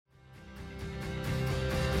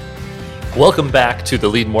Welcome back to the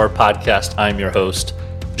Leadmore podcast. I'm your host,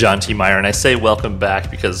 John T. Meyer, and I say welcome back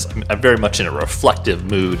because I'm very much in a reflective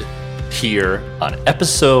mood here on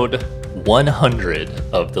episode 100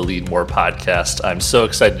 of the Leadmore podcast. I'm so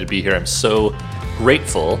excited to be here. I'm so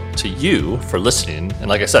grateful to you for listening. And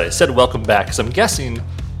like I said welcome back because I'm guessing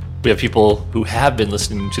we have people who have been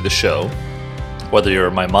listening to the show, whether you're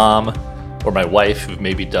my mom or my wife who've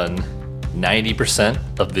maybe done 90%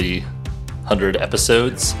 of the 100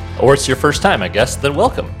 episodes, or it's your first time, I guess, then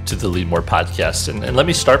welcome to the Leadmore podcast. And let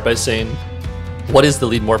me start by saying, what is the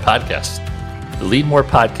Leadmore podcast? The Leadmore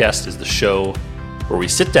podcast is the show where we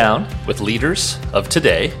sit down with leaders of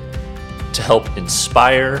today to help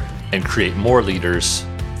inspire and create more leaders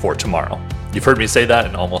for tomorrow. You've heard me say that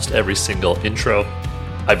in almost every single intro.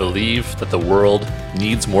 I believe that the world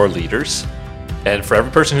needs more leaders. And for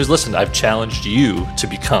every person who's listened, I've challenged you to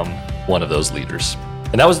become one of those leaders.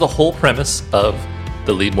 And that was the whole premise of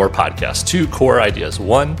the Leadmore podcast. Two core ideas.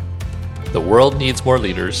 One, the world needs more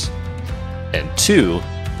leaders. And two,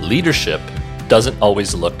 leadership doesn't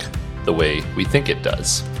always look the way we think it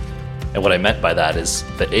does. And what I meant by that is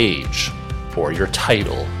the age, or your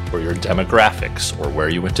title, or your demographics, or where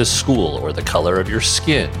you went to school, or the color of your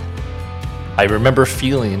skin. I remember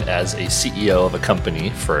feeling as a CEO of a company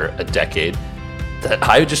for a decade that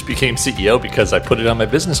I just became CEO because I put it on my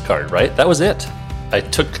business card, right? That was it. I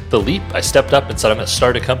took the leap. I stepped up and said, I'm going to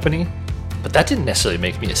start a company. But that didn't necessarily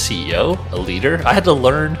make me a CEO, a leader. I had to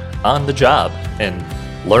learn on the job and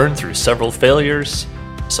learn through several failures,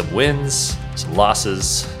 some wins, some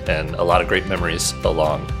losses, and a lot of great memories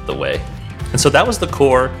along the way. And so that was the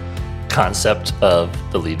core concept of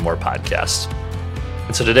the Leadmore podcast.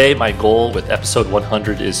 And so today, my goal with episode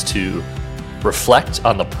 100 is to reflect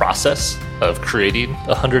on the process of creating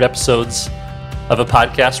 100 episodes of a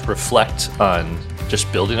podcast, reflect on just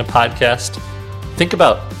building a podcast, think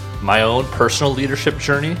about my own personal leadership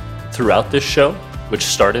journey throughout this show, which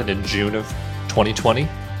started in June of 2020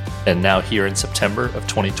 and now here in September of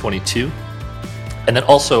 2022. And then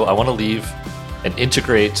also I want to leave and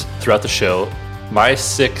integrate throughout the show my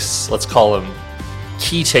 6, let's call them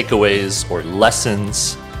key takeaways or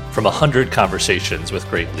lessons from 100 conversations with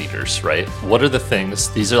great leaders, right? What are the things,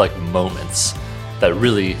 these are like moments that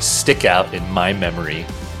really stick out in my memory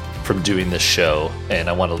from doing this show. And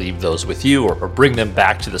I want to leave those with you or bring them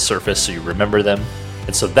back to the surface so you remember them.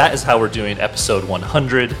 And so that is how we're doing episode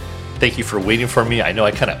 100. Thank you for waiting for me. I know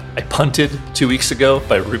I punted 2 weeks ago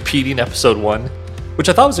by repeating episode 1, which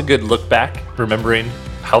I thought was a good look back, remembering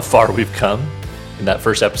how far we've come in that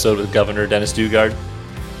first episode with Governor Dennis Dugard,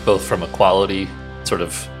 both from a quality sort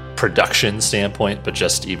of production standpoint, but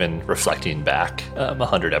just even reflecting back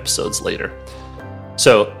 100 episodes later.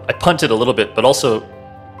 So I punted a little bit, but also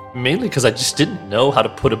mainly because I just didn't know how to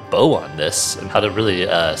put a bow on this and how to really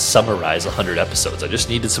summarize 100 episodes. I just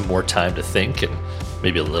needed some more time to think and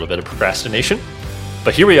maybe a little bit of procrastination.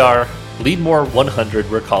 But here we are, Leadmore100,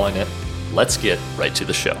 we're calling it. Let's get right to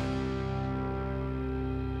the show.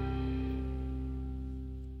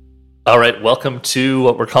 All right, welcome to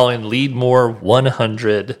what we're calling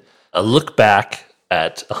Leadmore100, a look back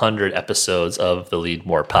at 100 episodes of the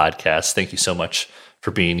Leadmore podcast. Thank you so much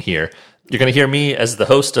for being here. You're going to hear me as the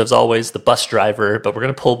host, as always, the bus driver, but we're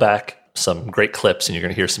going to pull back some great clips and you're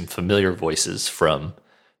going to hear some familiar voices from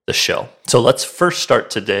the show. So let's first start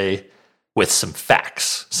today with some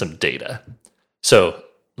facts, some data. So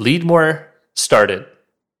Leadmore started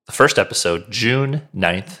the first episode June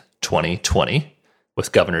 9th, 2020.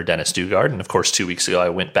 With Governor Dennis Dugard. And of course, 2 weeks ago, I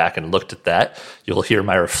went back and looked at that. You'll hear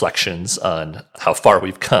my reflections on how far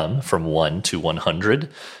we've come from 1 to 100,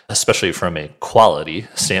 especially from a quality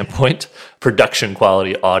standpoint, production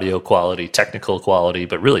quality, audio quality, technical quality,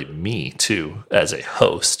 but really me too, as a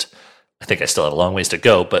host. I think I still have a long ways to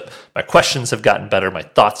go, but my questions have gotten better. My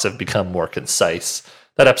thoughts have become more concise.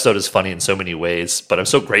 That episode is funny in so many ways, but I'm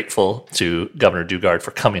so grateful to Governor Dugard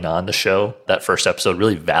for coming on the show. That first episode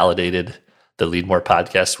really validated the Leadmore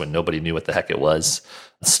podcast when nobody knew what the heck it was.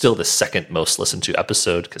 It's still the second most listened to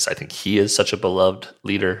episode because I think he is such a beloved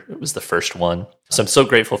leader. It was the first one. So I'm so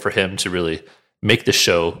grateful for him to really make the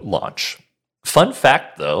show launch. Fun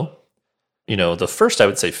fact though, the first, I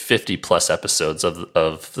would say 50 plus episodes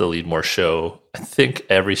of the Leadmore show, I think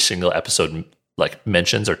every single episode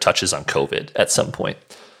mentions or touches on COVID at some point,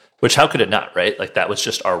 which how could it not, right? That was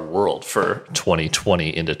just our world for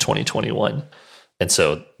 2020 into 2021. And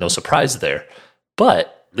so no surprise there.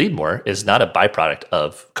 But Leadmore is not a byproduct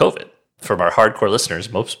of COVID. From our hardcore listeners,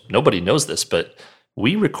 nobody knows this, but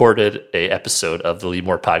we recorded an episode of the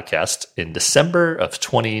Leadmore podcast in December of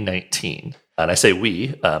 2019. And I say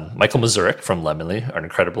we, Michael Mazurek from Lemonly, our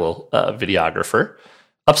incredible videographer,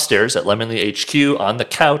 upstairs at Lemonly HQ on the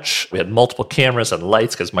couch. We had multiple cameras and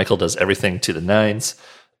lights because Michael does everything to the nines.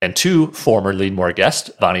 And two former Leadmore guests,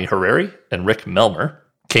 Bonnie Herreri and Rick Melmer,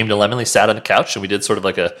 came to Lemonly, sat on the couch, and we did sort of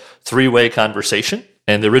like a three-way conversation.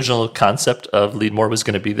 And the original concept of Leadmore was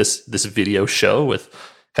going to be this video show with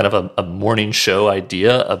kind of a morning show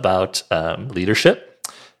idea about leadership.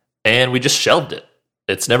 And we just shelved it.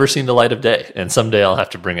 It's never seen the light of day. And someday I'll have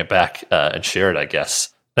to bring it back and share it, I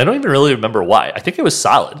guess. I don't even really remember why. I think it was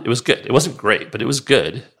solid. It was good. It wasn't great, but it was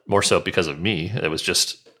good. More so because of me. It was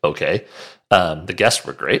just okay. The guests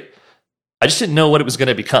were great. I just didn't know what it was going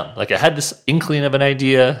to become. Like I had this inkling of an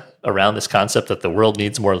idea around this concept that the world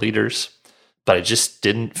needs more leaders, but I just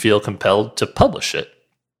didn't feel compelled to publish it.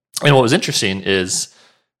 And what was interesting is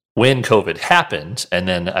when COVID happened, and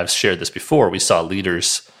then I've shared this before, we saw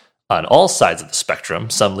leaders on all sides of the spectrum.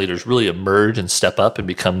 Some leaders really emerge and step up and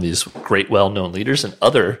become these great, well-known leaders, and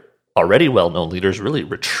other already well-known leaders really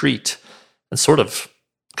retreat and sort of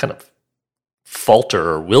kind of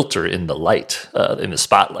falter or wilter in the light, in the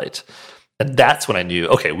spotlight. And that's when I knew,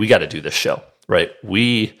 okay, we got to do this show, right?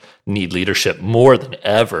 We need leadership more than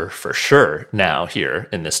ever, for sure, now here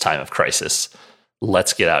in this time of crisis.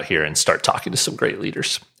 Let's get out here and start talking to some great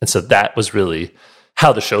leaders. And so that was really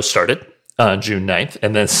how the show started on June 9th.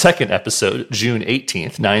 And then second episode, June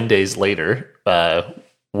 18th, 9 days later,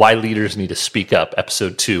 Why Leaders Need to Speak Up,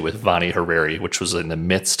 episode 2 with Bonnie Herreri, which was in the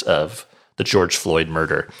midst of the George Floyd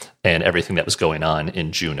murder and everything that was going on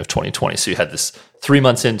in June of 2020. So you had this 3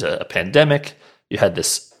 months into a pandemic, you had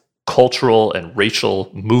this cultural and racial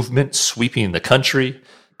movement sweeping the country,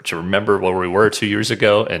 to remember where we were 2 years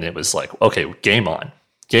ago. And it was like, okay, game on.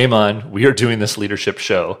 We are doing this leadership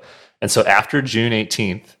show. And so after June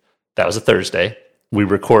 18th, that was a Thursday, we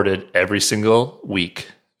recorded every single week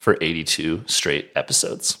for 82 straight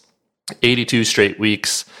episodes. 82 straight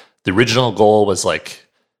weeks. The original goal was like,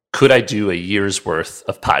 could I do a year's worth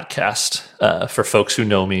of podcast? For folks who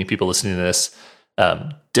know me, people listening to this,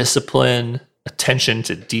 discipline, attention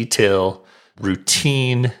to detail,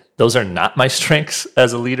 routine, those are not my strengths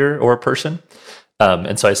as a leader or a person.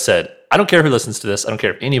 And so I said, I don't care who listens to this. I don't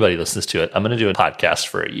care if anybody listens to it. I'm going to do a podcast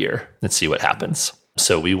for a year and see what happens.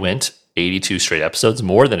 So we went 82 straight episodes,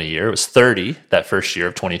 more than a year. It was 30 that first year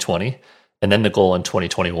of 2020. And then the goal in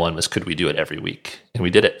 2021 was, could we do it every week? And we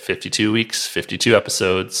did it. 52 weeks, 52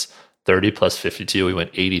 episodes, 30 plus 52. We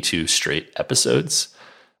went 82 straight episodes.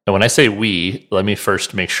 And when I say we, let me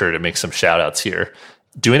first make sure to make some shout outs here.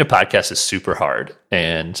 Doing a podcast is super hard.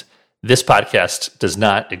 And this podcast does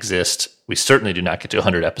not exist. We certainly do not get to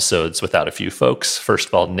 100 episodes without a few folks. First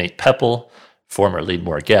of all, Nate Poeppel, former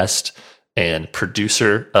Leadmore guest and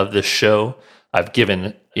producer of this show. I've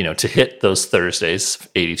given, to hit those Thursdays,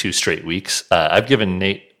 82 straight weeks, I've given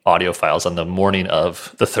Nate audio files on the morning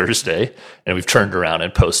of the Thursday, and we've turned around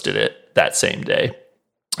and posted it that same day.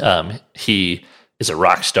 He is a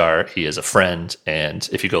rock star. He is a friend. And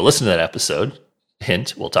if you go listen to that episode,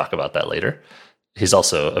 hint, we'll talk about that later, he's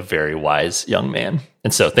also a very wise young man.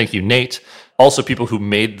 And so thank you, Nate. Also, people who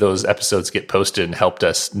made those episodes get posted and helped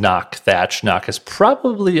us. Knock has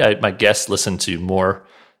probably, my guess, listened to more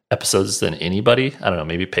episodes than anybody. I don't know,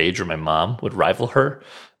 maybe Paige or my mom would rival her,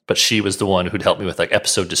 but she was the one who'd help me with like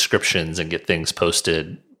episode descriptions and get things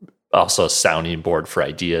posted. Also a sounding board for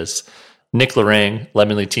ideas. Nick Lorang,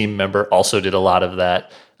 Lemonly team member, also did a lot of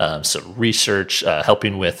that. Some research,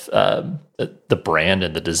 helping with the brand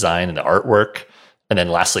and the design and the artwork. And then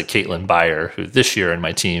lastly, Caitlin Byer, who this year in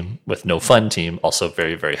my team with No Fun team, also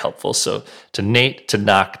very, very helpful. So to Nate, to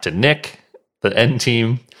Knock, to Nick, the N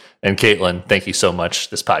team, and Caitlin, thank you so much.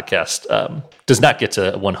 This podcast does not get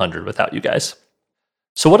to 100 without you guys.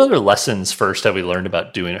 So what other lessons first have I learned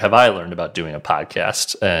about doing a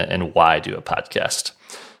podcast, and why do a podcast?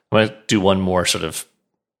 I'm going to do one more sort of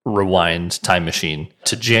rewind time machine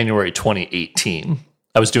to January 2018.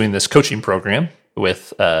 I was doing this coaching program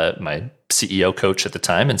with my CEO coach at the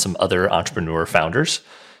time and some other entrepreneur founders.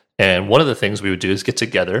 And one of the things we would do is get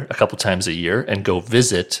together a couple times a year and go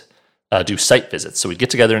visit, do site visits. So we'd get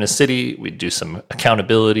together in a city, we'd do some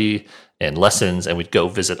accountability and lessons, and we'd go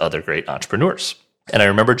visit other great entrepreneurs. And I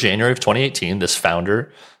remember January of 2018, this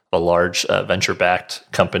founder of a large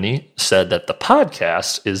venture-backed company said that the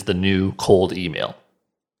podcast is the new cold email.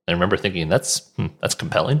 And I remember thinking, that's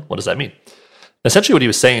compelling. What does that mean? Essentially what he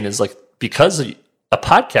was saying is like, because a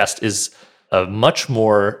podcast is a much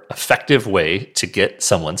more effective way to get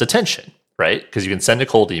someone's attention, right? Because you can send a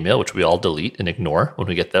cold email, which we all delete and ignore when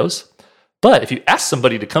we get those. But if you ask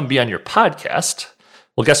somebody to come be on your podcast,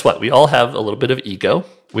 well, guess what? We all have a little bit of ego.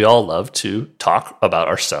 We all love to talk about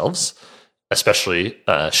ourselves. especially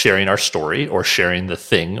sharing our story or sharing the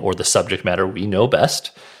thing or the subject matter we know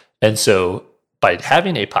best. And so by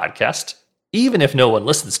having a podcast, even if no one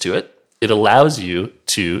listens to it, it allows you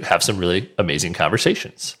to have some really amazing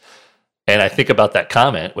conversations. And I think about that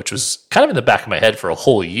comment, which was kind of in the back of my head for a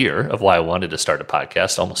whole year of why I wanted to start a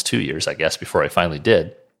podcast, almost 2 years, I guess, before I finally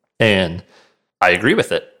did. And I agree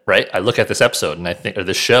with it, right? I look at this episode and I think, or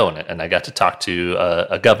this show, and I got to talk to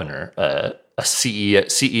a governor, a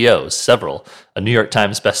CEO, several, a New York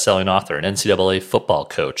Times bestselling author, an NCAA football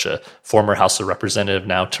coach, a former House of Representative,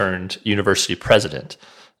 now turned university president.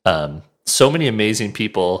 So many amazing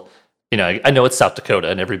people. I know it's South Dakota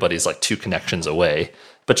and everybody's like 2 connections away,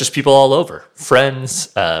 but just people all over,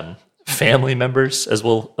 friends, family members, as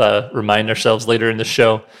we'll remind ourselves later in the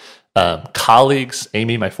show, colleagues,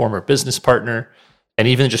 Amy, my former business partner, and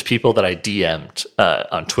even just people that I DM'd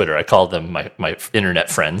on Twitter. I called them my internet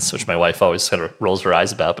friends, which my wife always kind of rolls her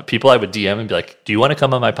eyes about, but people I would DM and be like, do you want to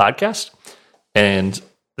come on my podcast? And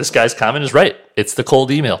this guy's comment is right. It's the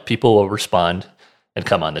cold email. People will respond and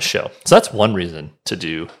come on the show. So that's one reason to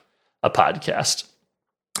do a podcast.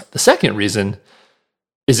 The second reason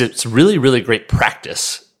is it's really, really great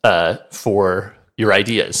practice for your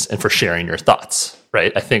ideas and for sharing your thoughts,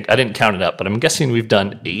 right? I think I didn't count it up, but I'm guessing we've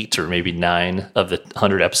done 8 or maybe 9 of the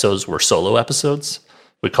 100 episodes were solo episodes.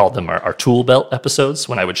 We called them our tool belt episodes,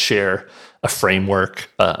 when I would share a framework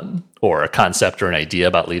or a concept or an idea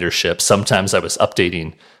about leadership. Sometimes I was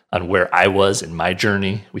updating on where I was in my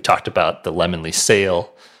journey. We talked about the Lemonly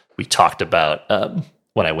sale. We talked about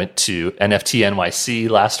when I went to NFT NYC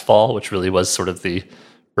last fall, which really was sort of the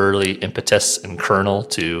early impetus and kernel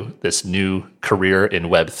to this new career in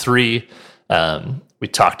Web3. We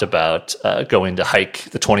talked about going to hike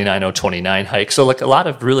the 29029 hike. So like a lot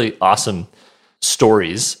of really awesome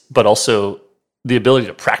stories, but also the ability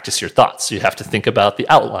to practice your thoughts. So you have to think about the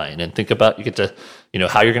outline and think about, you get to,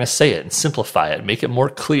 how you're going to say it and simplify it, make it more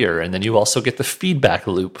clear. And then you also get the feedback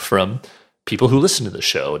loop from people who listen to the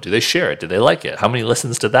show. Do they share it? Do they like it? How many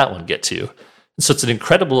listens did that one get to? And so it's an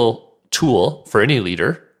incredible tool for any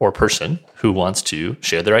leader or person who wants to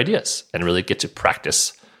share their ideas and really get to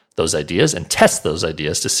practice those ideas and test those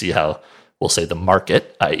ideas to see how, we'll say, the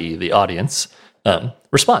market, i.e. the audience,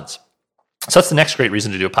 responds. So that's the next great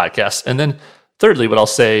reason to do a podcast. And then thirdly, what I'll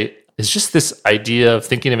say is just this idea of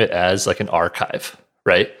thinking of it as like an archive,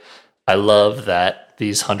 right? I love that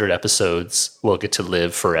these 100 episodes will get to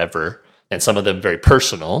live forever, and some of them very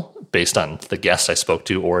personal based on the guests I spoke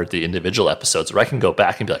to or the individual episodes, where I can go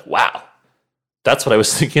back and be like, wow, that's what I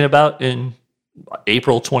was thinking about in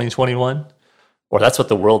April 2021, or that's what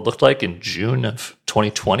the world looked like in June of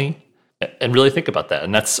 2020, and really think about that.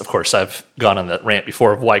 And that's, of course, I've gone on that rant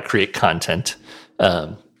before of why create content,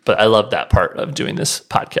 but I love that part of doing this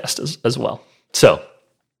podcast as well. So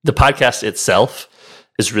the podcast itself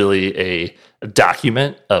is really a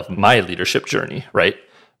document of my leadership journey, right?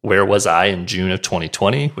 Where was I in June of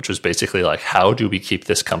 2020, which was basically like, how do we keep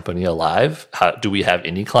this company alive? How do we have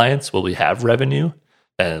any clients? Will we have revenue?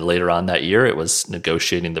 And later on that year, it was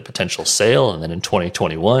negotiating the potential sale. And then in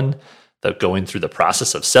 2021, going through the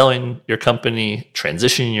process of selling your company,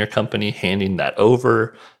 transitioning your company, handing that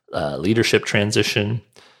over, leadership transition.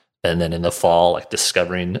 And then in the fall, like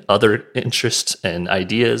discovering other interests and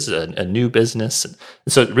ideas, a new business. And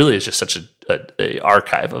so it really is just such a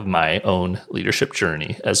archive of my own leadership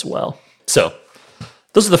journey as well. So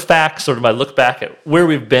those are the facts, sort of my look back at where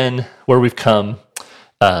we've been, where we've come,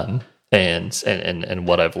 and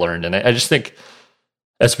what I've learned. And I just think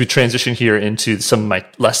as we transition here into some of my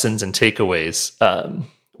lessons and takeaways,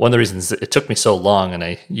 one of the reasons that it took me so long, and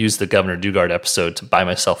I used the Governor Dugard episode to buy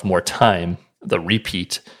myself more time, the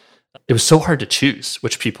repeat, it was so hard to choose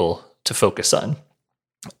which people to focus on.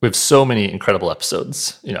 We have so many incredible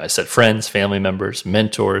episodes. I said friends, family members,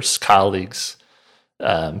 mentors, colleagues,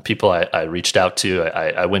 people I reached out to.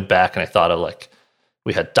 I went back and I thought of, like,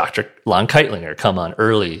 we had Dr. Lon Keitlinger come on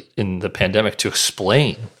early in the pandemic to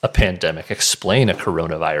explain a pandemic, explain a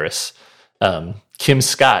coronavirus. Kim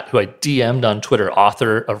Scott, who I DM'd on Twitter,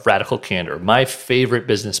 author of Radical Candor, my favorite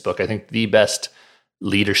business book, I think the best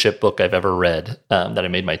leadership book I've ever read, that I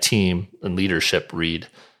made my team and leadership read.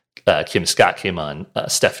 Kim Scott came on.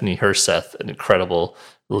 Stephanie Herseth, an incredible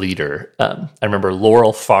leader. I remember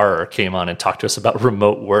Laurel Farrer came on and talked to us about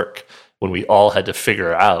remote work when we all had to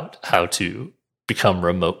figure out how to become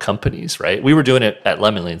remote companies, right? We were doing it at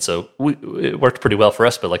Lemonly, and so it worked pretty well for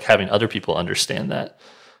us, but like having other people understand that.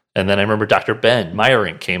 And then I remember Dr. Ben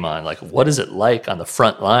Meyerink came on, like, what is it like on the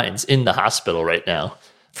front lines in the hospital right now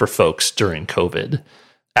for folks during COVID?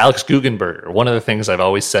 Alex Guggenberger, one of the things I've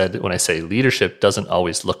always said when I say leadership doesn't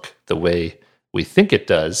always look the way we think it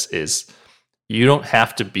does is you don't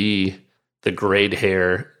have to be the grayed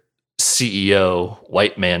hair CEO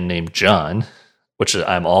white man named John, which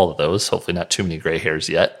I'm all of those, hopefully not too many gray hairs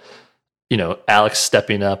yet. Alex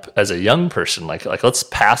stepping up as a young person, like let's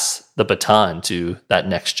pass the baton to that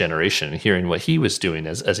next generation, and hearing what he was doing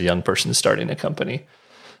as a young person starting a company.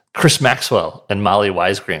 Chris Maxwell and Molly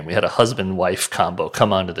Wisegram, we had a husband-wife combo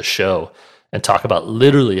come onto the show and talk about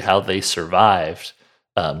literally how they survived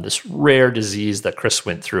this rare disease that Chris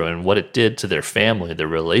went through and what it did to their family, their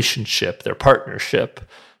relationship, their partnership.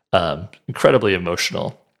 Incredibly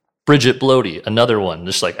emotional. Bridget Blody, another one,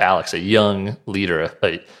 just like Alex, a young leader,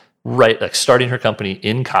 like starting her company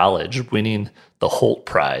in college, winning the Holt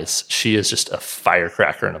Prize. She is just a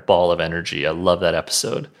firecracker and a ball of energy. I love that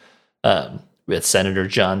episode. We had Senator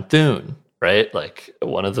John Thune, right? Like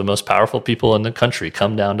one of the most powerful people in the country,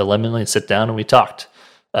 come down to Lemon Lane, sit down, and we talked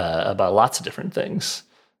about lots of different things.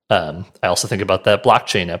 I also think about that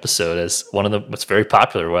blockchain episode as one of the what's very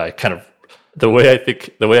popular, where the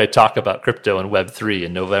way I talk about crypto and Web3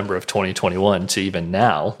 in November of 2021 to even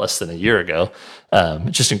now, less than a year ago,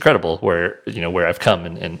 it's just incredible where I've come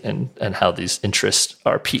and how these interests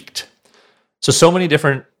are peaked. So many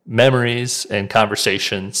different memories and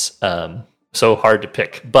conversations, so hard to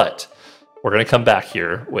pick, but we're going to come back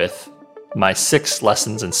here with my 6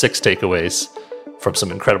 lessons and 6 takeaways from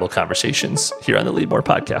some incredible conversations here on the Leadmore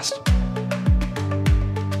podcast.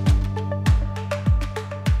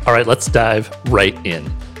 All right, let's dive right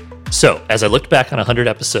in. So as I looked back on 100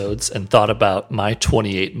 episodes and thought about my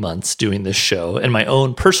 28 months doing this show and my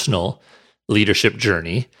own personal leadership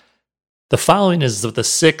journey, the following is the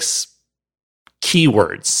 6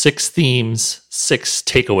 keywords, 6 themes, 6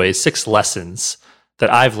 takeaways, 6 lessons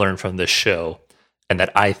that I've learned from this show and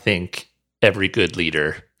that I think every good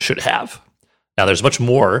leader should have. Now, there's much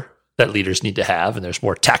more that leaders need to have, and there's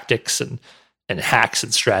more tactics and hacks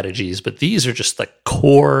and strategies, but these are just the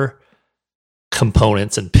core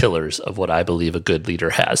components and pillars of what I believe a good leader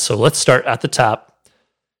has. So let's start at the top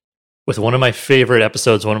with one of my favorite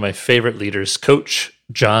episodes, one of my favorite leaders, Coach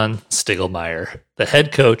John Stiegelmeier, the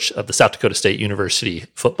head coach of the South Dakota State University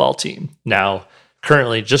football team. Now,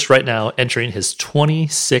 currently, just right now, entering his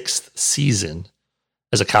 26th season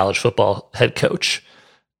as a college football head coach.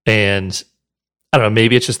 And I don't know,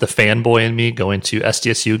 maybe it's just the fanboy in me going to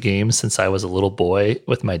SDSU games since I was a little boy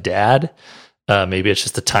with my dad. Maybe it's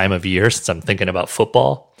just the time of year since I'm thinking about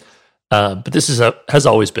football. But this has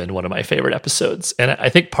always been one of my favorite episodes. And I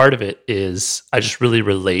think part of it is I just really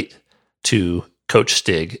relate to Coach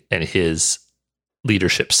Stig and his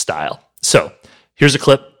leadership style. So here's a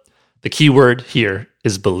clip. The key word here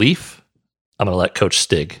is belief. I'm going to let Coach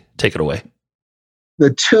Stig take it away.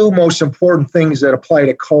 The 2 most important things that apply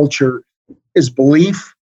to culture is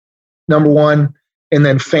belief, number 1, and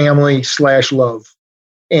then family/love.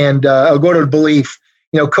 And I'll go to belief.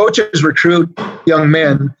 Coaches recruit young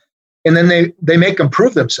men, and then they make them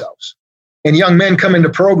prove themselves. And young men come into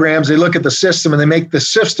programs, they look at the system, and they make the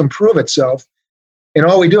system prove itself. And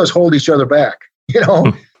all we do is hold each other back.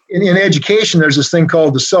 In education, there's this thing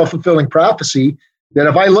called the self-fulfilling prophecy, that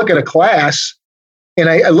if I look at a class and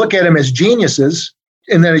I look at them as geniuses,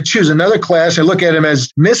 and then I choose another class, I look at them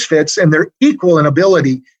as misfits, and they're equal in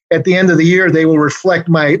ability, at the end of the year, they will reflect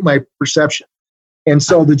my perception. And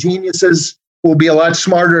so the geniuses will be a lot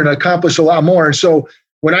smarter and accomplish a lot more. And so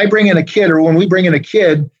when I bring in a kid, or when we bring in a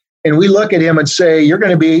kid and we look at him and say, you're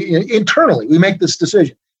going to be, internally, we make this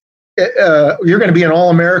decision. You're going to be an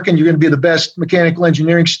All-American. You're going to be the best mechanical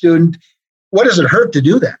engineering student. What does it hurt to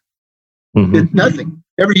do that? Mm-hmm. Nothing.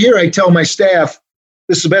 Every year I tell my staff,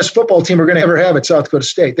 this is the best football team we're going to ever have at South Dakota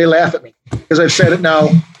State. They laugh at me because I've said it now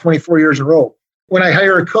 24 years in a row. When I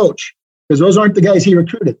hire a coach, because those aren't the guys he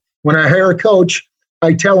recruited. When I hire a coach,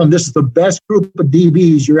 I tell him this is the best group of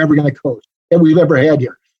DBs you're ever going to coach that we've ever had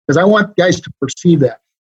here. Because I want guys to perceive that.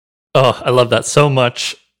 Oh, I love that so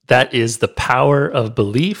much. That is the power of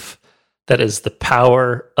belief. That is the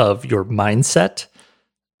power of your mindset.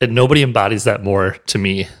 And nobody embodies that more to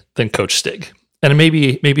me than Coach Stig. And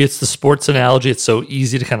maybe it's the sports analogy. It's so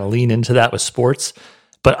easy to kind of lean into that with sports.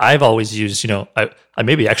 But I've always used, I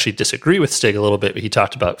maybe actually disagree with Stig a little bit, but he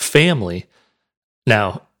talked about family.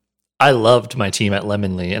 Now, I loved my team at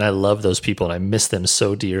Lemonly, and I love those people, and I miss them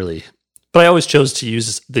so dearly. But I always chose to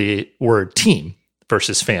use the word team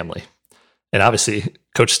versus family. And obviously,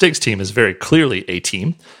 Coach Stig's team is very clearly a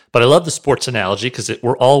team. But I love the sports analogy because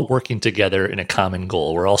we're all working together in a common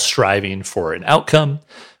goal. We're all striving for an outcome.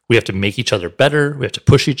 We have to make each other better. We have to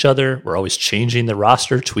push each other. We're always changing the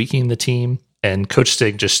roster, tweaking the team. And Coach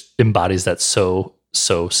Stig just embodies that so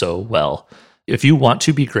well. If you want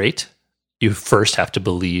to be great, you first have to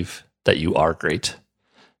believe that you are great.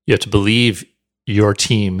 You have to believe your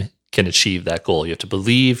team can achieve that goal. You have to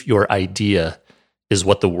believe your idea is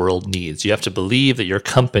what the world needs. You have to believe that your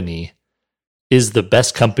company is the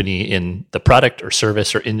best company in the product or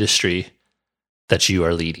service or industry that you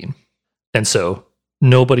are leading. And so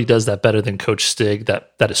nobody does that better than Coach Stig.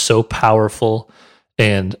 That is so powerful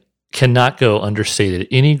and cannot go understated.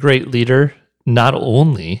 Any great leader not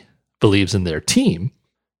only believes in their team,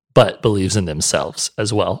 but believes in themselves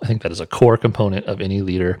as well. I think that is a core component of any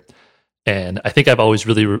leader. And I think I've always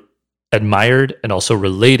really admired and also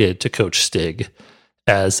related to Coach Stig,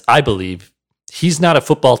 as I believe he's not a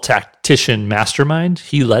football tactician mastermind.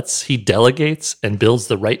 He delegates and builds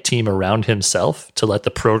the right team around himself to let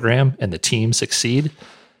the program and the team succeed.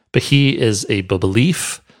 But he is a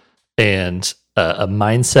belief and a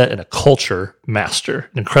mindset and a culture master,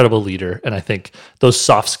 an incredible leader. And I think those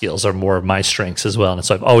soft skills are more of my strengths as well. And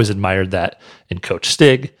so I've always admired that in Coach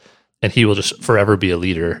Stig, and he will just forever be a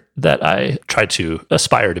leader that I try to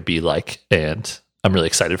aspire to be like. And I'm really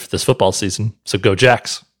excited for this football season. So go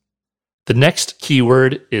Jacks. The next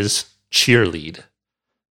keyword is cheerlead.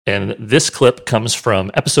 And this clip comes from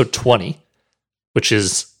episode 20, which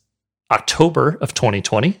is October of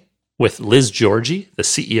 2020, with Liz Giorgi, the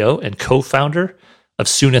CEO and co-founder of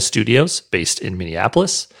Suna Studios, based in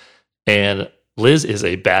Minneapolis. And Liz is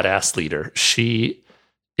a badass leader. She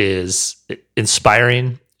is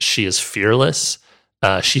inspiring. She is fearless.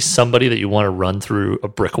 She's somebody that you want to run through a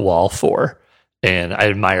brick wall for. And I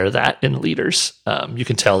admire that in leaders. You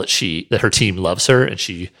can tell that her team loves her, and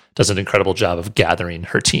she does an incredible job of gathering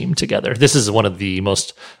her team together. This is one of the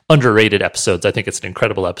most underrated episodes. I think it's an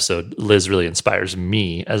incredible episode. Liz really inspires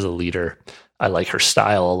me as a leader. I like her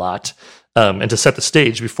style a lot. And to set the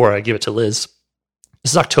stage before I give it to Liz,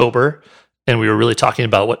 this is October, and we were really talking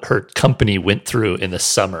about what her company went through in the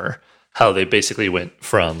summer, how they basically went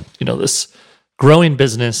from, this growing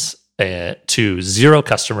business to 0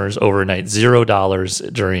 customers overnight,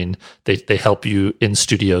 $0 during, they help you in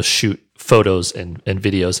studios shoot photos and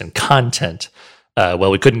videos and content. Well,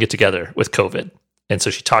 we couldn't get together with COVID. And so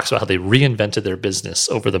she talks about how they reinvented their business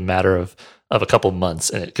over the matter of a couple months,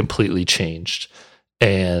 and it completely changed.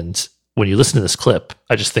 And when you listen to this clip,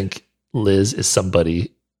 I just think Liz is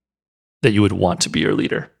somebody that you would want to be your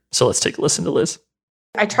leader. So let's take a listen to Liz.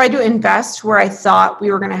 I tried to invest where I thought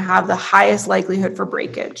we were going to have the highest likelihood for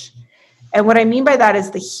breakage. And what I mean by that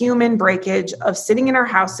is the human breakage of sitting in our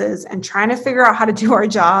houses and trying to figure out how to do our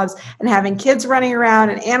jobs and having kids running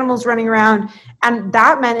around and animals running around. And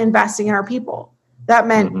that meant investing in our people. That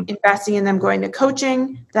meant investing in them going to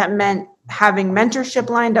coaching. That meant having mentorship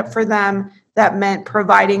lined up for them. That meant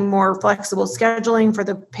providing more flexible scheduling for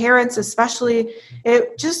the parents, especially.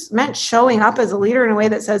 It just meant showing up as a leader in a way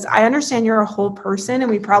that says, I understand you're a whole person,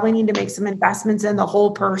 and we probably need to make some investments in the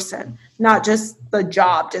whole person, not just the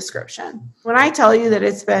job description. When I tell you that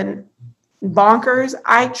it's been bonkers,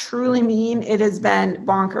 I truly mean it has been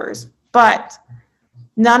bonkers. But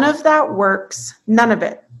none of that works. None of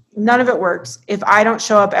it works if I don't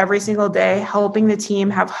show up every single day helping the team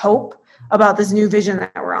have hope about this new vision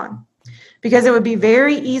that we're on. Because it would be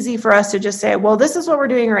very easy for us to just say, well, this is what we're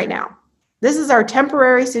doing right now. This is our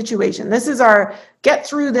temporary situation. This is our get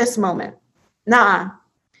through this moment. Nah,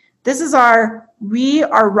 we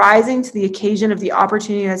are rising to the occasion of the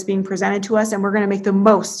opportunity that's being presented to us, and we're going to make the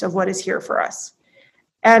most of what is here for us.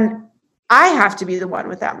 And I have to be the one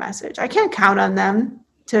with that message. I can't count on them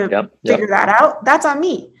to figure that out. That's on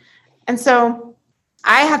me. And so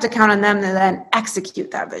I have to count on them to then execute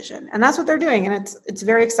that vision. And that's what they're doing. And it's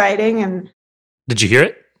very exciting. And did you hear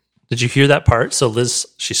it? Did you hear that part? So Liz,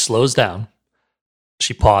 she slows down.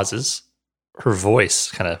 She pauses. Her voice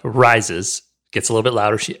kind of rises, gets a little bit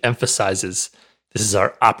louder. She emphasizes, this is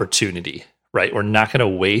our opportunity, right? We're not going to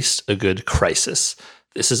waste a good crisis.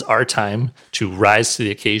 This is our time to rise to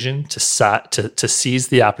the occasion, to seize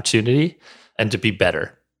the opportunity and to be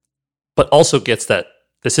better. But also gets that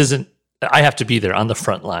this isn't, I have to be there on the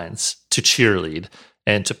front lines to cheerlead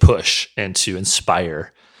and to push and to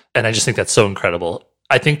inspire. And I just think that's so incredible.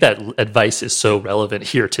 I think that advice is so relevant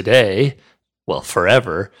here today, well,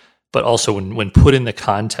 forever, but also when put in the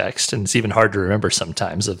context, and it's even hard to remember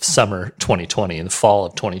sometimes, of summer 2020 and the fall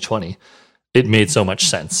of 2020, it made so much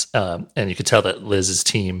sense. And you could tell that Liz's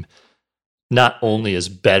team not only is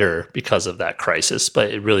better because of that crisis,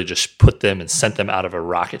 but it really just put them and sent them out of a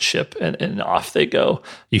rocket ship, and off they go.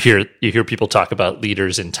 You hear people talk about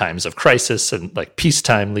leaders in times of crisis, and like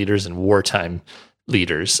peacetime leaders and wartime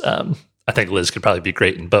leaders. I think Liz could probably be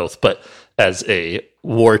great in both, but as a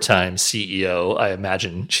wartime CEO, I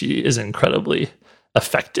imagine she is incredibly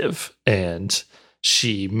effective, and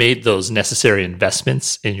she made those necessary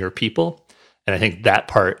investments in your people. And I think that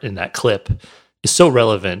part in that clip is so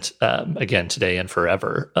relevant, again, today and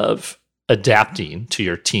forever, of adapting to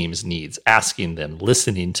your team's needs, asking them,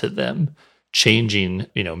 listening to them, changing,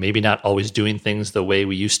 maybe not always doing things the way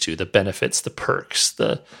we used to, the benefits, the perks,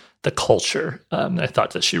 the culture. I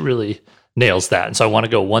thought that she really nails that. And so I want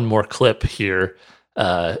to go one more clip here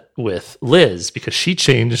with Liz, because she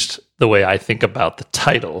changed the way I think about the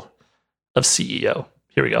title of CEO.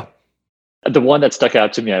 Here we go. The one that stuck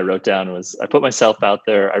out to me, I wrote down, was I put myself out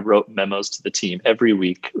there. I wrote memos to the team every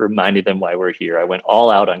week, reminding them why we're here. I went all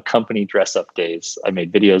out on company dress-up days. I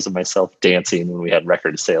made videos of myself dancing when we had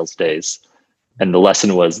record sales days. And the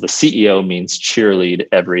lesson was the CEO means cheerlead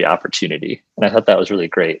every opportunity. And I thought that was really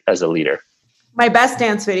great as a leader. My best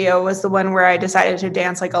dance video was the one where I decided to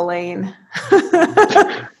dance like Elaine.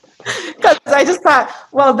 Because I just thought,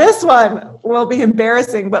 well, this one will be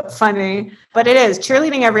embarrassing but funny. But it is.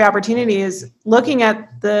 Cheerleading every opportunity is looking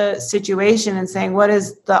at the situation and saying, what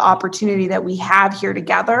is the opportunity that we have here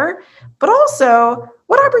together? But also,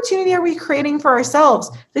 what opportunity are we creating for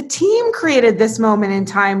ourselves? The team created this moment in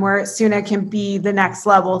time where Suna can be the next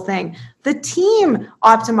level thing. The team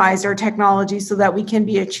optimized our technology so that we can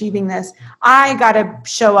be achieving this. I got to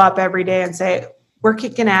show up every day and say, we're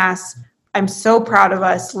kicking ass. I'm so proud of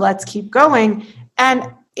us. Let's keep going.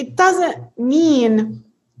 And it doesn't mean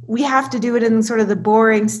we have to do it in sort of the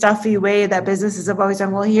boring, stuffy way that businesses have always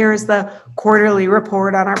done. Well, here's the quarterly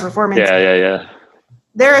report on our performance. Yeah.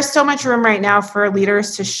 There is so much room right now for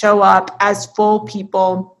leaders to show up as full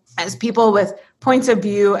people, as people with points of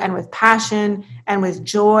view and with passion and with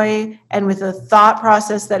joy and with a thought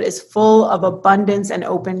process that is full of abundance and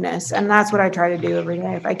openness. And that's what I try to do every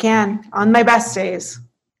day if I can, on my best days.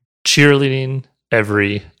 Cheerleading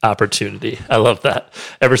every opportunity. I love that.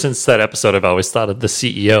 Ever since that episode, I've always thought of the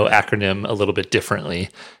CEO acronym a little bit differently.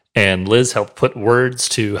 And Liz helped put words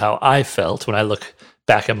to how I felt when I look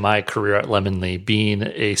back at my career at Lemonly. Being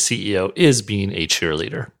a CEO is being a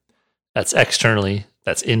cheerleader. That's externally,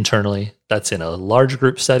 that's internally, that's in a large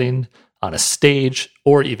group setting, on a stage,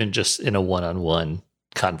 or even just in a one-on-one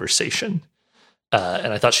conversation.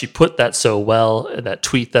 And I thought she put that so well in that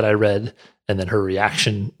tweet that I read, and then her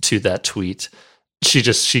reaction to that tweet. She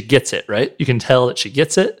gets it, right? You can tell that she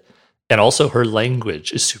gets it. And also her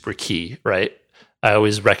language is super key, right? I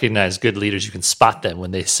always recognize good leaders. You can spot them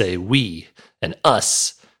when they say we and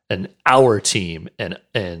us and our team and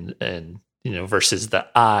versus the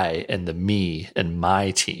I and the me and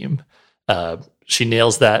my team. She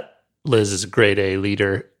nails that. Liz is a grade A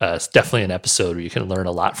leader. It's definitely an episode where you can learn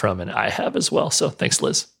a lot from, and I have as well. So thanks,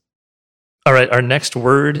 Liz. All right, our next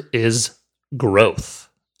word is growth.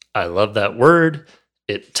 I love that word.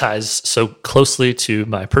 It ties so closely to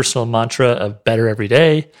my personal mantra of better every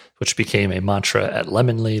day, which became a mantra at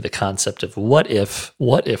Lemonly, the concept of what if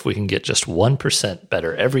we can get just 1%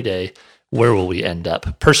 better every day, where will we end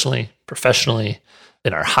up personally, professionally,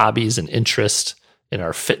 in our hobbies and interests, in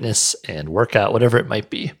our fitness and workout, whatever it might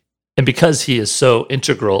be. And because he is so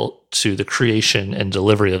integral to the creation and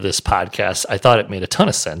delivery of this podcast, I thought it made a ton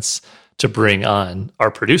of sense to bring on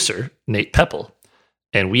our producer, Nate Poeppel.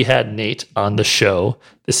 And we had Nate on the show.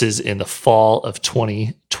 This is in the fall of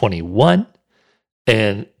 2021.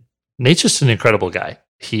 And Nate's just an incredible guy.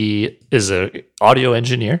 He is an audio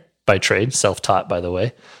engineer by trade, self-taught, by the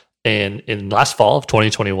way. And in last fall of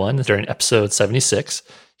 2021, during episode 76,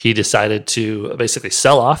 he decided to basically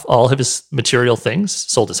sell off all of his material things,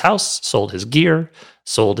 sold his house, sold his gear,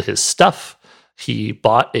 sold his stuff. He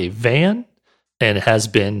bought a van, and it has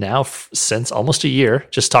been now since almost a year.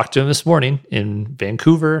 Just talked to him this morning in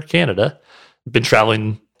Vancouver, Canada. Been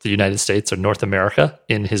traveling the United States or North America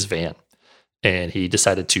in his van. And he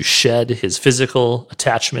decided to shed his physical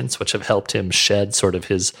attachments, which have helped him shed sort of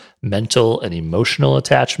his mental and emotional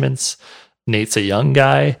attachments. Nate's a young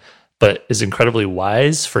guy, but is incredibly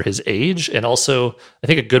wise for his age. And also, I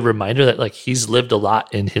think a good reminder that he's lived a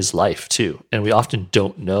lot in his life too. And we often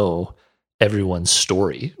don't know everyone's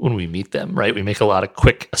story when we meet them, right? We make a lot of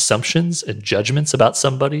quick assumptions and judgments about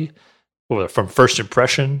somebody from first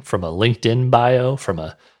impression, from a LinkedIn bio, from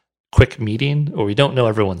a quick meeting, or we don't know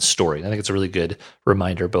everyone's story. And I think it's a really good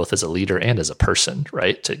reminder, both as a leader and as a person,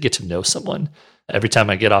 right? To get to know someone. Every time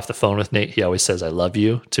I get off the phone with Nate, he always says, "I love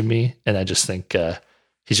you" to me. And I just think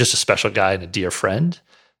he's just a special guy and a dear friend.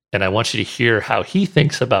 And I want you to hear how he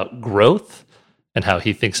thinks about growth and how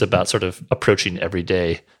he thinks about sort of approaching every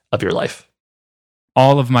day of your life.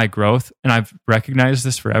 All of my growth, and I've recognized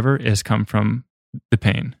this forever, is come from the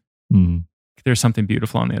pain. Mm. There's something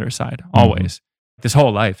beautiful on the other side, always. Mm. This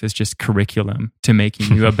whole life is just curriculum to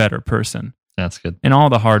making you a better person. That's good. And all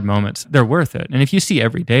the hard moments, they're worth it. And if you see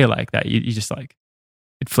every day like that, you just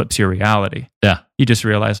it flips your reality. Yeah. You just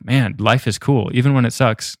realize, man, life is cool. Even when it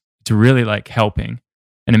sucks, it's really like helping,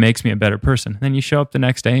 and it makes me a better person. And then you show up the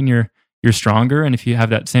next day and you're stronger. And if you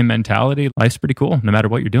have that same mentality, life's pretty cool no matter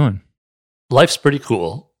what you're doing. Life's pretty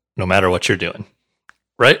cool no matter what you're doing.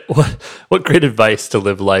 Right? What great advice to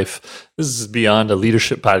live life. This is beyond a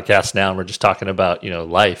leadership podcast now, and we're just talking about,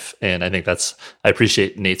 life. And I think I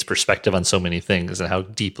appreciate Nate's perspective on so many things and how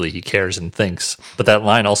deeply he cares and thinks. But that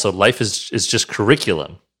line also, life is just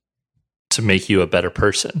curriculum to make you a better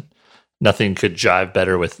person. Nothing could jive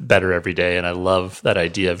better with better every day. And I love that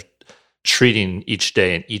idea of treating each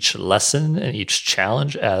day and each lesson and each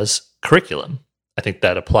challenge as curriculum. I think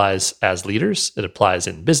that applies as leaders. It applies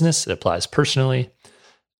in business. It applies personally.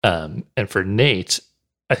 And for Nate,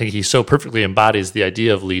 I think he so perfectly embodies the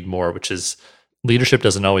idea of Leadmore, which is leadership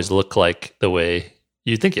doesn't always look like the way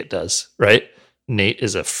you think it does, right? Nate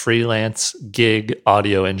is a freelance gig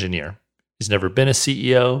audio engineer. He's never been a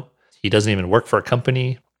CEO. He doesn't even work for a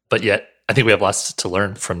company, but yet I think we have lots to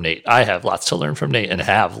learn from Nate. I have lots to learn from Nate and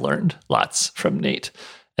have learned lots from Nate.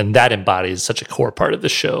 And that embodies such a core part of the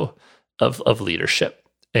show of leadership.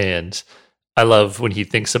 And I love when he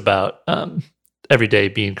thinks about every day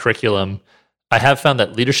being curriculum. I have found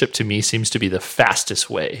that leadership to me seems to be the fastest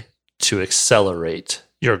way to accelerate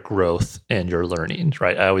your growth and your learning,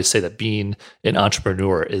 right? I always say that being an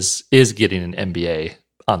entrepreneur is getting an MBA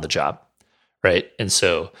on the job, right? And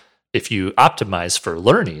so if you optimize for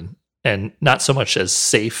learning and not so much as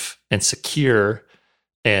safe and secure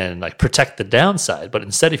and like protect the downside, but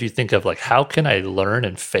instead if you think of like, how can I learn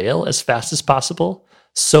and fail as fast as possible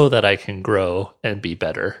so that I can grow and be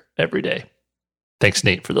better every day? Thanks,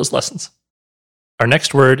 Nate, for those lessons. Our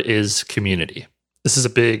next word is community. This is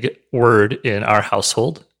a big word in our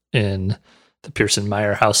household, in the Pearson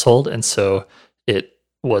Meyer household. And so it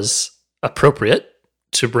was appropriate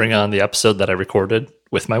to bring on the episode that I recorded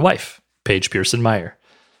with my wife, Paige Pearson Meyer.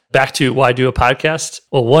 Back to why do a podcast?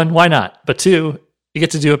 Well, one, why not? But two, you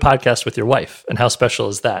get to do a podcast with your wife. And how special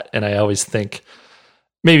is that? And I always think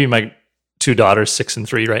maybe my 2 daughters, 6 and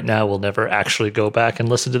 3 right now, will never actually go back and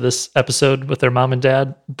listen to this episode with their mom and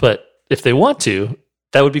dad. But if they want to,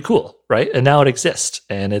 that would be cool, right? And now it exists.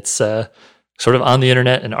 And it's sort of on the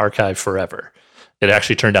internet and archived forever. It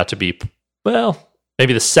actually turned out to be, well,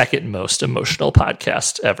 maybe the second most emotional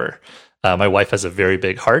podcast ever. My wife has a very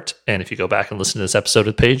big heart. And if you go back and listen to this episode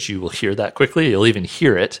with Paige, you will hear that quickly. You'll even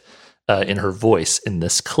hear it in her voice in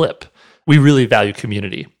this clip. We really value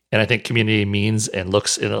community. And I think community means and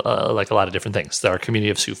looks in like a lot of different things. Our community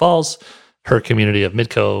of Sioux Falls, her community of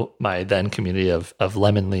Midco, my then community of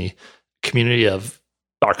Lemonly, community of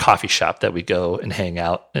our coffee shop that we go and hang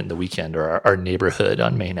out in the weekend, or our neighborhood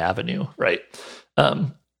on Main Avenue, right?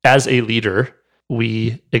 As a leader,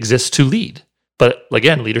 we exist to lead. But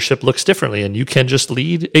again, leadership looks differently, and you can just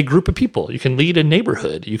lead a group of people. You can lead a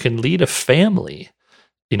neighborhood. You can lead a family.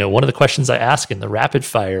 One of the questions I ask in the rapid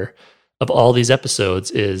fire of all these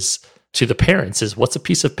episodes is to the parents is, what's a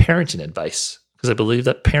piece of parenting advice? Because I believe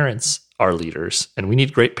that parents are leaders, and we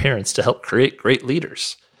need great parents to help create great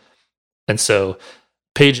leaders. And so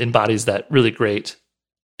Paige embodies that really great.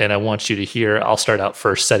 And I want you to hear, I'll start out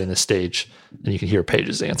first setting the stage, and you can hear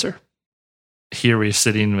Paige's answer. Here we're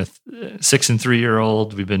sitting with 6 and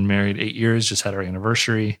 3-year-old. We've been married 8 years, just had our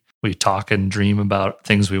anniversary. We talk and dream about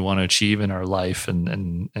things we want to achieve in our life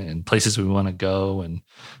and places we want to go. And,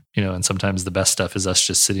 and sometimes the best stuff is us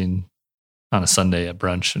just sitting on a Sunday at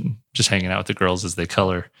brunch and just hanging out with the girls as they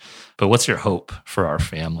color. But what's your hope for our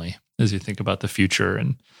family as you think about the future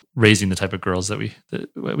and raising the type of girls that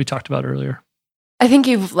we talked about earlier? I think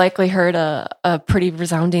you've likely heard a pretty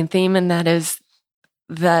resounding theme, and that is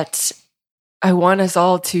that I want us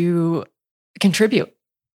all to contribute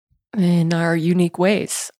in our unique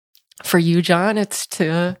ways. For you, John, it's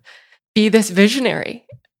to be this visionary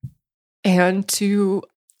and to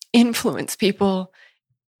influence people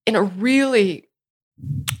in a really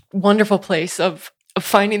wonderful place of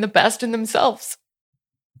finding the best in themselves.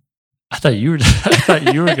 I thought you were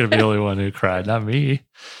going to be the only one who cried, not me.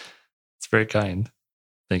 It's very kind.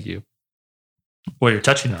 Thank you. What you're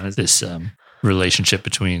touching on is this relationship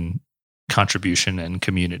between contribution and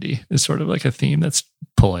community is sort of like a theme that's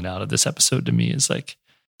pulling out of this episode to me, is like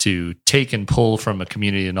to take and pull from a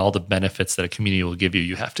community and all the benefits that a community will give you,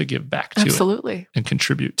 you have to give back to it and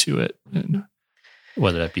contribute to it. And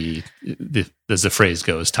whether that be, as the phrase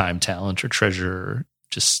goes, time, talent, or treasure, or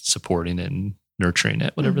just supporting it and nurturing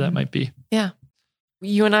it, whatever that might be. Yeah.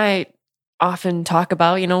 You and I often talk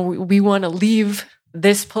about, we want to leave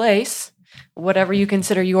this place, whatever you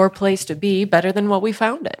consider your place to be, better than what we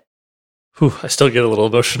found it. I still get a little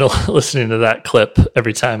emotional listening to that clip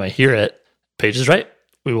every time I hear it. Paige is right.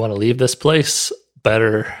 we want to leave this place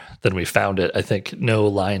better than we found it. I think no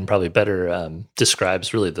line probably better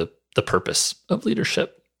describes really the purpose of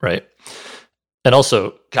leadership, right? And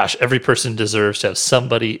also, gosh, every person deserves to have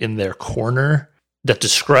somebody in their corner that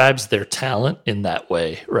describes their talent in that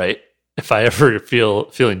way, right? If I ever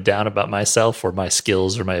feeling down about myself or my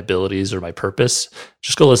skills or my abilities or my purpose,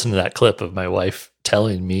 just go listen to that clip of my wife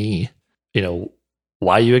telling me,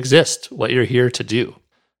 why you exist, what you're here to do.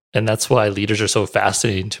 And that's why leaders are so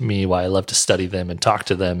fascinating to me, why I love to study them and talk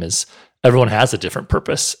to them, is everyone has a different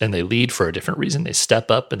purpose and they lead for a different reason. They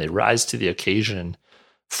step up and they rise to the occasion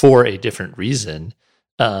for a different reason.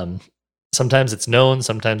 Sometimes it's known,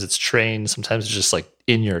 sometimes it's trained, sometimes it's just like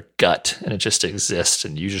in your gut and it just exists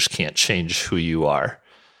and you just can't change who you are.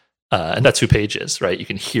 And that's who Paige is, right? You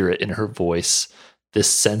can hear it in her voice, this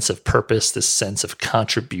sense of purpose, this sense of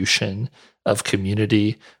contribution, of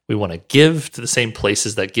community. We want to give to the same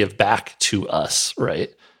places that give back to us, right?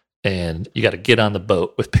 And you got to get on the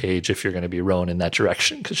boat with Paige if you're going to be rowing in that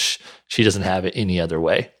direction, because she doesn't have it any other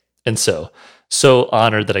way. And so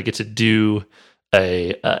honored that I get to do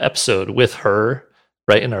a episode with her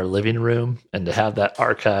right in our living room and to have that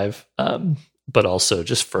archive, but also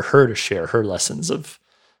just for her to share her lessons of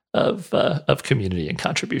community and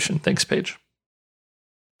contribution. Thanks, Paige.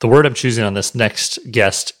 The word I'm choosing on this next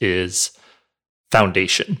guest is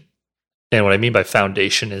foundation. And what I mean by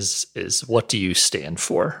foundation is what do you stand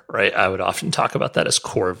for, right? I would often talk about that as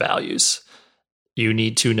core values. You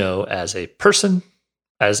need to know as a person,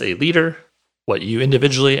 as a leader, what you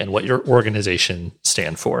individually and what your organization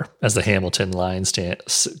stand for. As the Hamilton line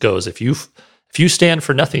goes, if you stand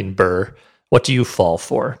for nothing, Burr, what do you fall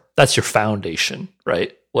for? That's your foundation,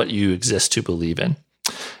 right? What you exist to believe in.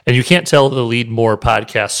 And you can't tell the Leadmore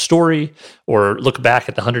podcast story or look back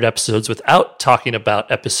at the 100 episodes without talking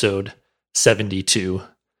about episode 72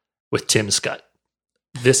 with Tim Schut.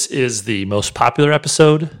 This is the most popular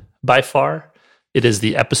episode by far. It is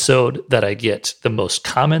the episode that I get the most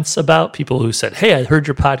comments about, people who said, hey, I heard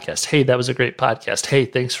your podcast. Hey, that was a great podcast. Hey,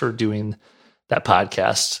 thanks for doing that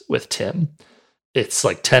podcast with Tim. It's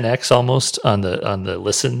like 10x almost on the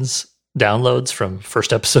listens, downloads from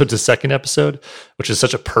first episode to second episode, which is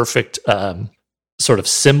such a perfect sort of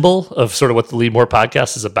symbol of sort of what the Leadmore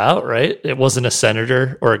podcast is about, right? It wasn't a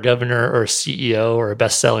senator or a governor or a CEO or a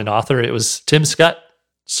best-selling author. It was Tim Schut,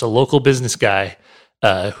 just a local business guy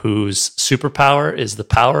whose superpower is the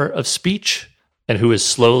power of speech and who is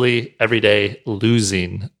slowly every day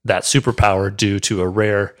losing that superpower due to a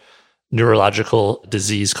rare neurological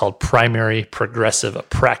disease called primary progressive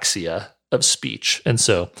apraxia of speech. And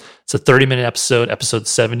so it's a 30-minute episode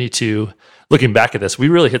 72. Looking back at this, we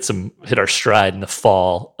really hit our stride in the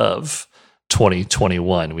fall of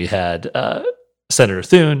 2021. We had Senator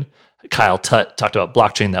Thune, Kyle Tutt talked about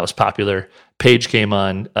blockchain, that was popular. Paige came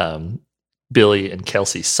on, Billy and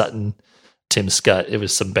Kelsey Sutton, Tim Schut. It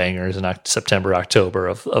was some bangers in September, October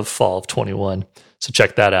of fall of 21. So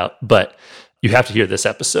check that out. But you have to hear this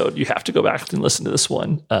episode. You have to go back and listen to this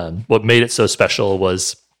one. What made it so special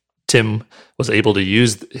was Tim was able to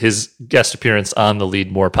use his guest appearance on the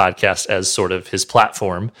Leadmore podcast as sort of his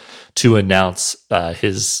platform to announce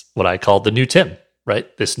his, what I call the new Tim,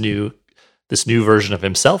 right? This new version of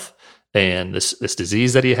himself and this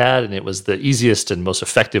disease that he had. And it was the easiest and most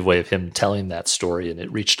effective way of him telling that story. And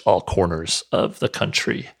it reached all corners of the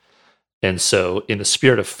country. And so in the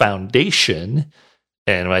spirit of foundation,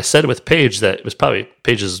 and when I said with Paige that it was probably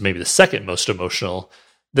Paige's maybe the second most emotional,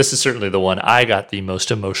 this is certainly the one I got the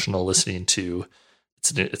most emotional listening to.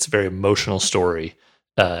 It's a very emotional story.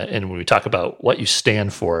 And when we talk about what you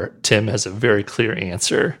stand for, Tim has a very clear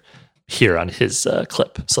answer here on his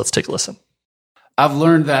clip. So let's take a listen. I've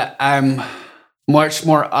learned that I'm much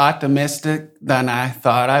more optimistic than I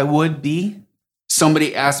thought I would be.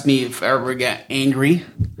 Somebody asked me if I ever get angry.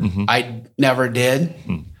 Mm-hmm. I never did.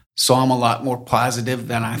 Mm-hmm. So I'm a lot more positive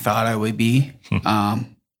than I thought I would be.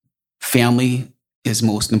 Mm-hmm. Family is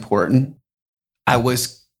most important. I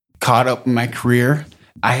was caught up in my career.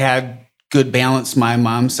 I had good balance. My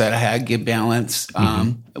mom said I had good balance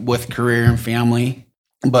with career and family,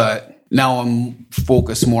 but now I'm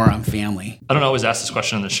focused more on family. I don't always ask this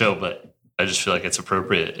question on the show, but I just feel like it's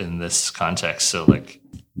appropriate in this context. So like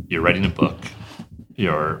you're writing a book,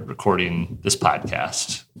 you're recording this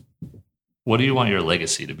podcast. What do you want your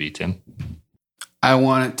legacy to be, Tim? I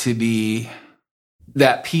want it to be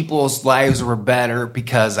that people's lives were better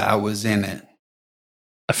because I was in it.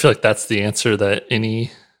 I feel like that's the answer that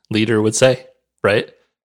any leader would say, right?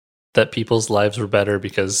 That people's lives were better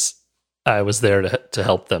because I was there to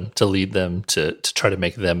help them, to lead them, to try to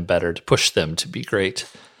make them better, to push them to be great.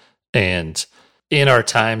 And in our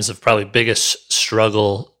times of probably biggest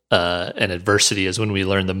struggle and adversity is when we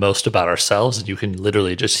learn the most about ourselves. And you can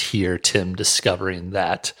literally just hear Tim discovering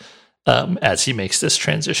that as he makes this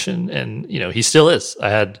transition. And, he still is. I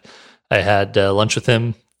had lunch with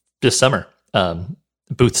him this summer.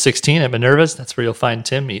 Booth 16 at Minerva's. That's where you'll find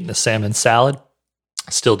Tim eating a salmon salad.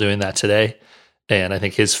 Still doing that today. And I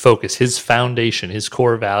think his focus, his foundation, his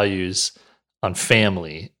core values on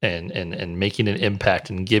family and making an impact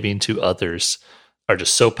and giving to others are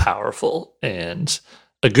just so powerful, and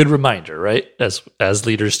a good reminder, right? As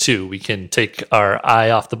leaders too, we can take our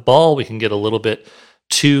eye off the ball. We can get a little bit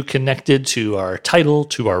too connected to our title,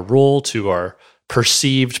 to our role, to our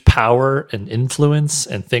perceived power and influence,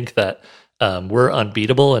 and think that we're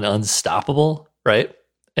unbeatable and unstoppable, right?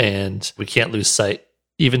 And we can't lose sight,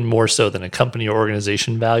 even more so than a company or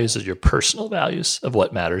organization values, is your personal values of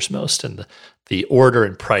what matters most, and the order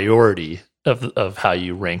and priority of how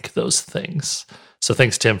you rank those things. So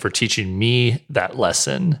thanks, Tim, for teaching me that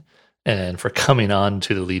lesson and for coming on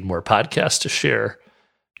to the Leadmore podcast to share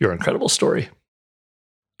your incredible story.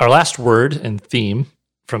 Our last word and theme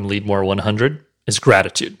from Leadmore100 is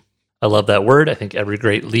gratitude. I love that word. I think every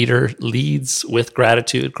great leader leads with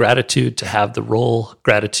gratitude. Gratitude to have the role,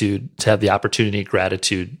 gratitude to have the opportunity,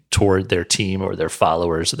 gratitude toward their team or their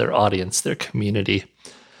followers, their audience, their community.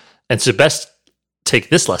 And to best take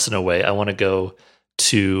this lesson away, I want to go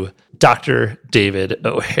to Dr. David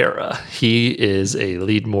O'Hara. He is a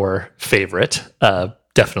Leadmore favorite,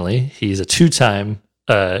 definitely. He's a two-time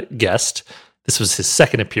guest. This was his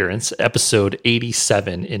second appearance, episode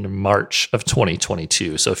 87 in March of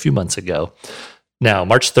 2022, so a few months ago. Now,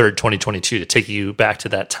 March 3rd, 2022, to take you back to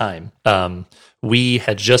that time, we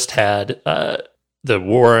had just had the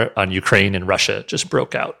war on Ukraine and Russia just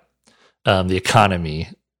broke out. The economy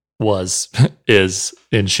is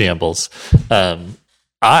in shambles.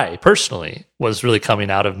 I personally was really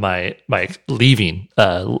coming out of my leaving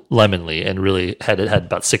Lemonly, and really had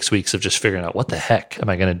about 6 weeks of just figuring out what the heck am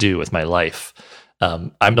I going to do with my life.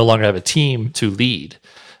 I no longer have a team to lead.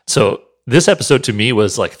 So this episode to me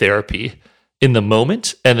was like therapy in the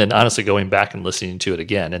moment, and then honestly going back and listening to it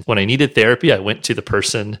again. And when I needed therapy, I went to the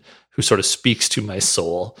person who sort of speaks to my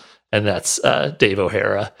soul, and that's Dave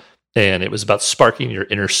O'Hara. And it was about sparking your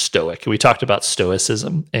inner stoic. We talked about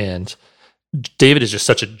stoicism, and David is just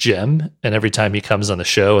such a gem. And every time he comes on the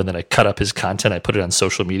show and then I cut up his content, I put it on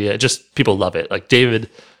social media. People love it. Like, David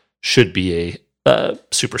should be a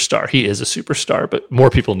superstar. He is a superstar, but more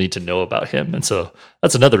people need to know about him. And so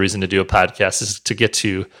that's another reason to do a podcast, is to get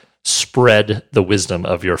to spread the wisdom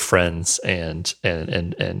of your friends and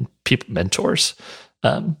people, mentors.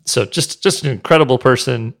 So just an incredible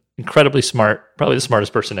person, incredibly smart, probably the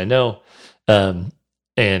smartest person I know. And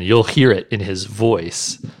you'll hear it in his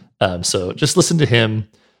voice. So just listen to him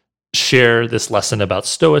share this lesson about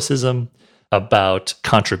stoicism, about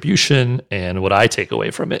contribution, and what I take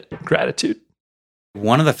away from it, gratitude.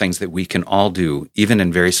 One of the things that we can all do, even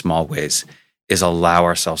in very small ways, is allow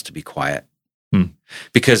ourselves to be quiet.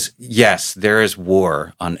 Because yes, there is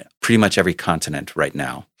war on pretty much every continent right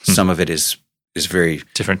now. Some of it is very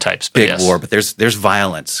different types, big war, but there's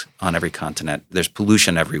violence on every continent. There's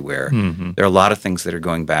pollution everywhere. There are a lot of things that are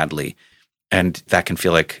going badly, and that can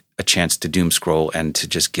feel like a chance to doom scroll and to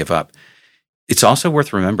just give up. It's also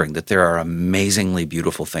worth remembering that there are amazingly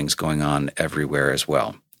beautiful things going on everywhere as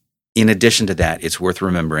well. In addition to that, it's worth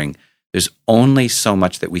remembering there's only so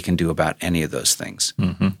much that we can do about any of those things.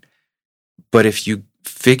 But if you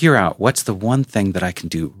figure out what's the one thing that I can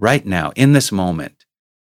do right now in this moment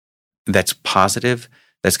that's positive,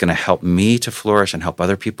 that's going to help me to flourish and help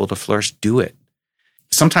other people to flourish, do it.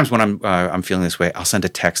 Sometimes when I'm feeling this way, I'll send a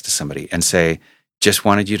text to somebody and say, just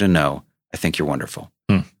wanted you to know, I think you're wonderful.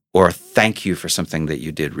 Or thank you for something that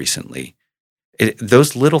you did recently.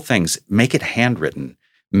 Those little things, make it handwritten.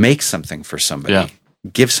 Make something for somebody. Yeah.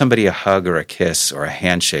 Give somebody a hug or a kiss or a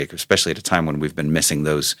handshake, especially at a time when we've been missing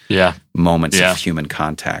those moments of human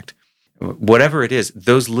contact. Whatever it is,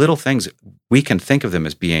 those little things, we can think of them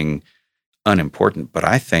as being unimportant, but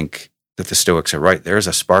I think that the Stoics are right. There is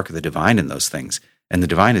a spark of the divine in those things, and the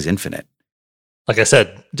divine is infinite. Like I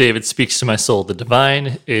said, David speaks to my soul. The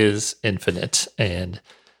divine is infinite, and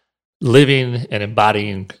living and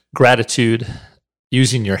embodying gratitude,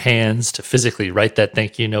 using your hands to physically write that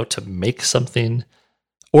thank you note, to make something,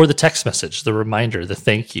 or the text message, the reminder, the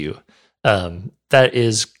thank you. That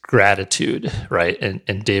is gratitude, right?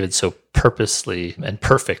 And David so purposely and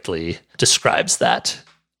perfectly describes that.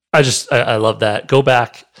 I love that. Go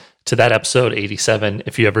back to that episode 87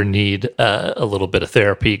 if you ever need a little bit of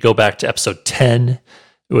therapy. Go back to episode 10.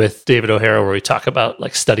 with David O'Hara, where we talk about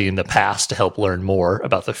like studying the past to help learn more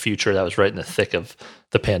about the future. That was right in the thick of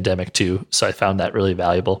the pandemic too. So I found that really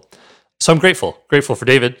valuable. So I'm grateful for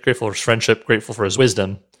David, grateful for his friendship, grateful for his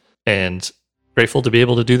wisdom, and grateful to be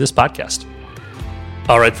able to do this podcast.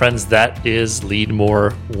 All right, friends, that is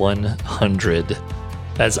Leadmore 100.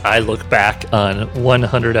 As I look back on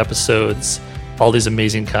 100 episodes, all these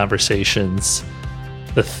amazing conversations,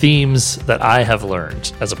 the themes that I have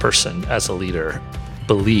learned as a person, as a leader: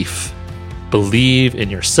 belief, believe in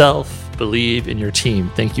yourself, believe in your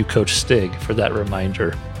team. Thank you, Coach Stig, for that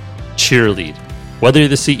reminder. Cheerlead. Whether you're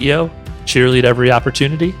the CEO, cheerlead every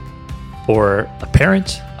opportunity, or a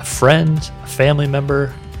parent, a friend, a family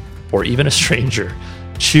member, or even a stranger.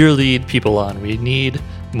 Cheerlead people on. We need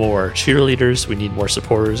more cheerleaders, we need more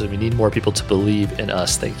supporters, and we need more people to believe in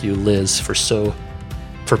us. Thank you, Liz,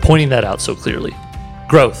 for pointing that out so clearly.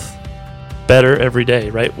 Growth. Better every day,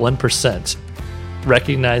 right? 1%.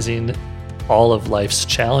 Recognizing all of life's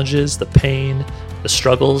challenges, the pain, the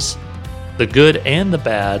struggles, the good and the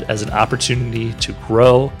bad as an opportunity to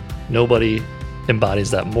grow. Nobody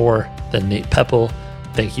embodies that more than Nate Poeppel.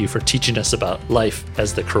 Thank you for teaching us about life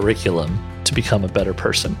as the curriculum to become a better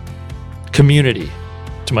person. Community.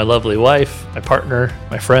 To my lovely wife, my partner,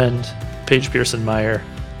 my friend, Paige Pearson Meyer,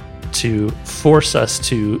 to force us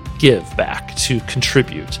to give back, to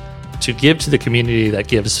contribute, to give to the community that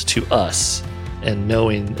gives to us, and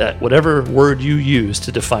knowing that whatever word you use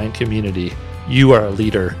to define community, you are a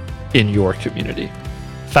leader in your community.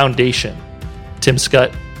 Foundation. Tim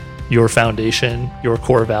Schut, your foundation, your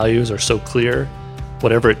core values are so clear.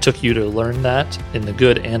 Whatever it took you to learn that, in the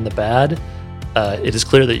good and the bad, it is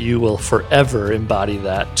clear that you will forever embody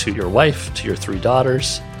that to your wife, to your 3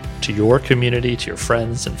 daughters, to your community, to your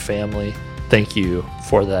friends and family. Thank you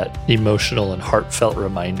for that emotional and heartfelt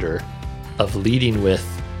reminder of leading with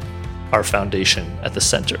our foundation at the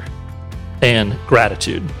center. And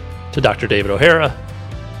gratitude to Dr. David O'Hara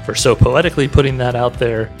for so poetically putting that out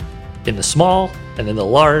there in the small and in the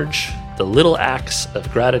large, the little acts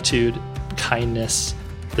of gratitude, kindness.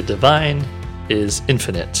 The divine is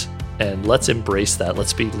infinite, and let's embrace that.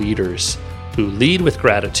 Let's be leaders who lead with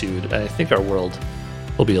gratitude, and I think our world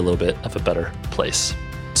will be a little bit of a better place.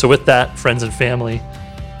 So with that, friends and family,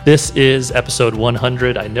 this is episode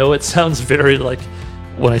 100. I know it sounds very like,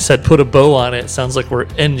 when I said put a bow on it, it sounds like we're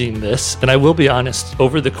ending this. And I will be honest,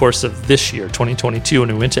 over the course of this year, 2022, when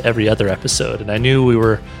we went to every other episode, and I knew we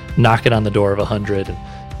were knocking on the door of 100,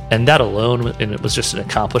 and that alone, and it was just an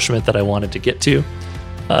accomplishment that I wanted to get to.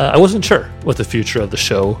 I wasn't sure what the future of the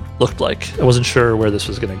show looked like. I wasn't sure where this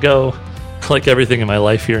was going to go. Like everything in my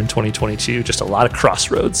life here in 2022, just a lot of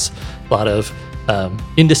crossroads, a lot of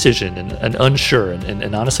indecision and unsure.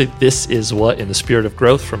 And honestly, this is what, in the spirit of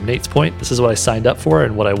growth from Nate's point, this is what I signed up for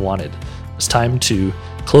and what I wanted. It's time to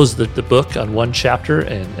close the book on one chapter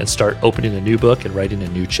and start opening a new book and writing a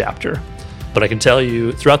new chapter. But I can tell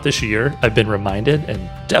you, throughout this year, I've been reminded, and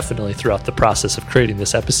definitely throughout the process of creating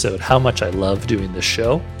this episode, how much I love doing this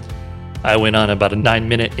show. I went on about a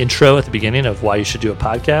 9-minute intro at the beginning of why you should do a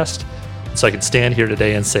podcast. So I can stand here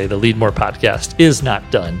today and say the Leadmore podcast is not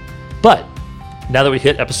done. But now that we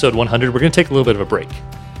hit episode 100, we're going to take a little bit of a break.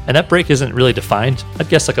 And that break isn't really defined. I'd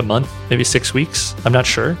guess like a month, maybe 6 weeks. I'm not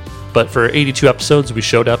sure. But for 82 episodes, we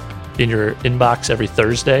showed up in your inbox every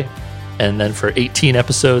Thursday. And then for 18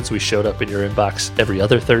 episodes, we showed up in your inbox every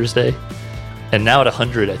other Thursday. And now at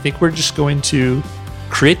 100, I think we're just going to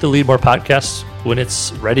create the Leadmore podcast when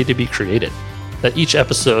it's ready to be created. That each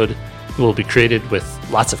episode will be created with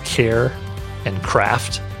lots of care and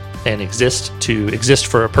craft and exist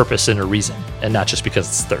for a purpose and a reason, and not just because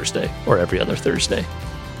it's Thursday or every other Thursday.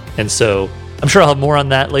 And so I'm sure I'll have more on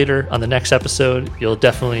that later on the next episode. You'll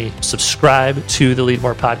definitely subscribe to the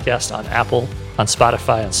Leadmore podcast on Apple, on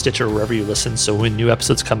Spotify, on Stitcher, wherever you listen. So when new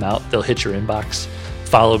episodes come out, they'll hit your inbox.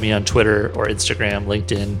 Follow me on Twitter or Instagram,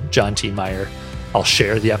 LinkedIn, John T. Meyer. I'll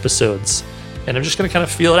share the episodes, and I'm just going to kind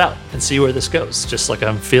of feel it out and see where this goes, just like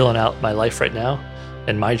I'm feeling out my life right now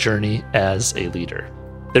and my journey as a leader.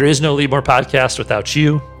 There is no Leadmore podcast without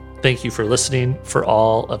you. Thank you for listening, for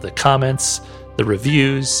all of the comments, the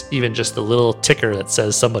reviews, even just the little ticker that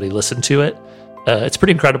says somebody listened to it. It's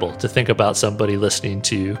pretty incredible to think about somebody listening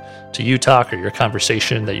to you talk or your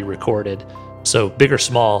conversation that you recorded. So big or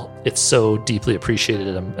small, it's so deeply appreciated,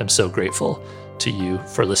 and I'm so grateful to you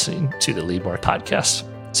for listening to the Leadmore podcast.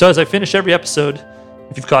 So as I finish every episode,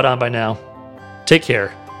 if you've caught on by now, take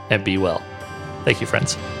care and be well. Thank you,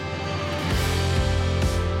 friends.